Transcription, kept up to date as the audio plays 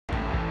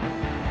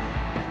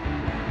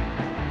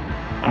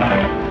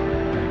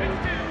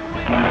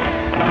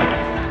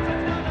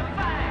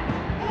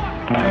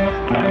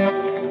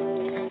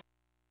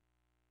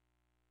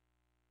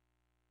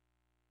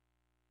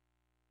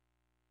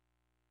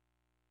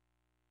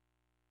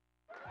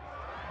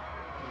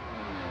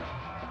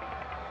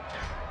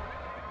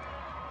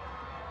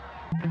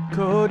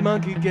Code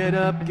monkey, get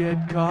up,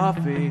 get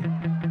coffee.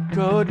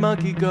 Code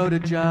monkey, go to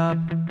job.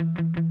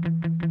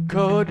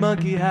 Code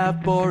monkey,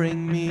 have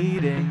boring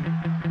meeting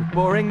with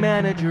boring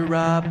manager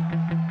Rob.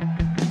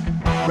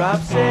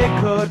 Rob say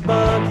code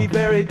monkey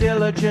very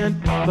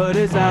diligent, but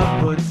his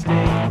output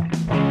stink.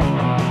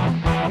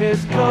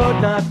 His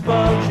code not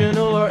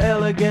functional or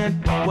elegant.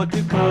 What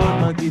do code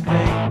monkey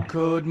think?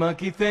 Code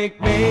monkey think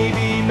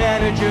maybe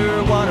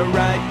manager wanna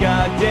write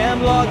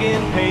goddamn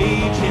login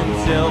page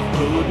himself.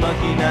 Code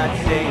monkey not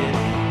say it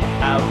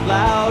out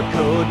loud.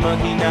 Code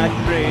monkey not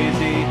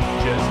crazy,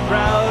 just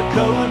proud.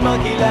 Code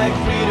monkey like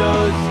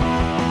Fritos.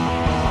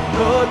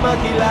 Code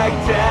monkey like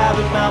Tab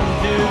and Mountain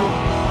Dew.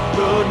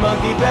 Code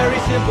monkey very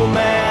simple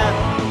man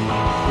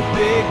with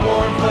big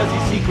warm fuzzy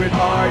secret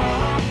heart.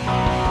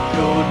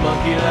 Code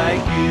monkey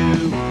like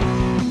you.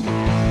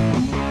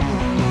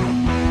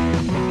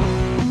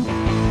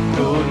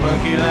 Code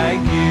monkey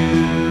like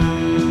you.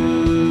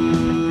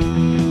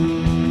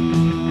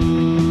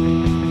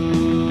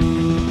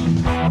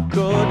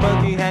 Code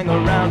monkey hang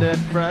around at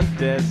front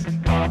desk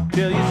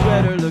till your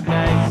sweater look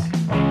nice.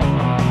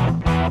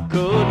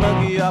 Code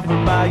monkey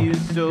offer buy you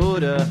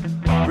soda,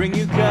 bring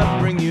you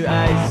cup, bring you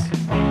ice.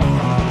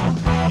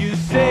 You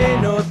say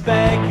no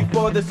thank you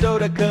for the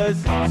soda, cause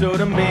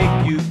soda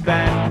make you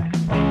fat.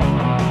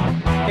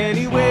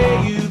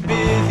 Anyway, you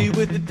busy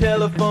with the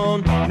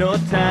telephone, no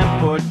time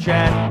for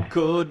chat.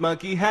 Code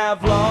monkey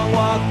have long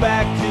walk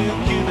back to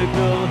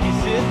cubicle. He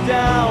sit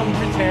down,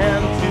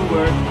 pretend to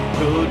work.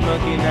 Code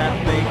monkey not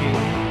thinking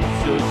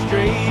so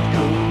straight.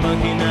 Code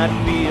monkey not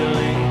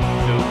feeling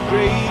so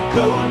great.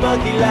 Code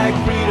monkey like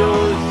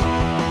Fritos.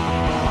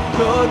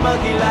 Code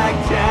monkey like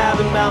Tab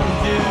and Mountain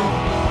Dew.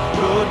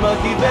 Code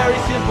monkey very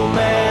simple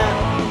man,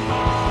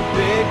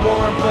 big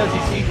warm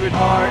fuzzy secret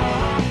heart.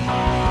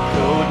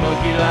 Code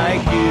monkey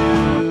like you.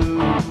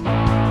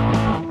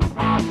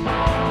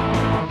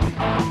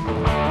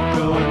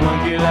 Code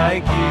monkey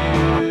like you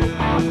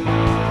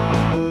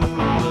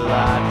a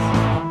lot.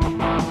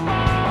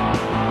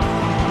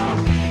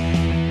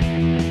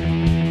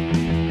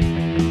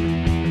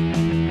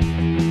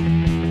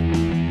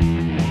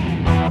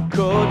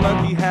 Code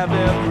monkey have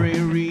every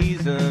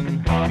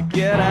reason to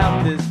get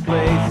out this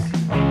place.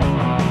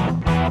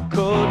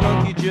 Code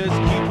monkey just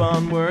keep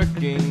on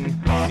working,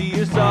 see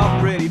your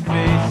soft pretty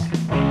face.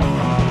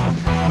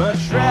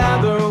 Much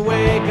rather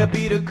wake up,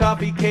 eat a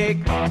coffee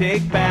cake,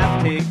 take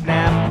bath, take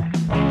nap.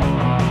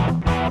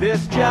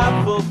 This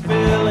job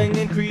fulfilling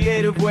in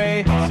creative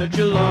way, such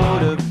a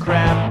load of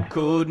crap.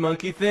 Code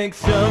monkey thinks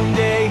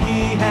someday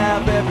he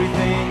have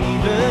everything,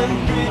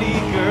 even pretty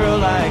girl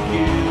like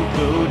you.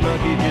 Code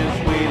monkey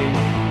just waiting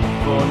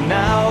for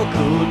now.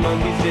 Code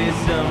monkey says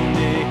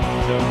someday,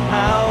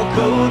 somehow.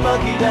 Code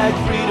monkey like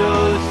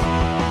Fritos.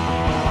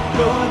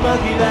 Code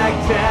monkey like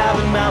Tab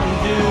and Mountain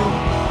Dew.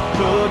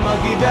 Code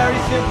monkey very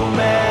simple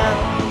man,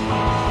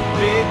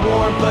 big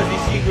warm fuzzy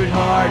secret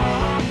heart.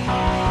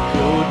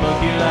 Code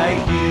monkey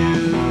like you.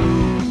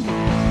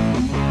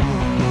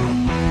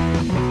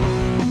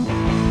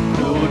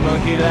 Code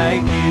monkey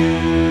like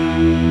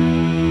you.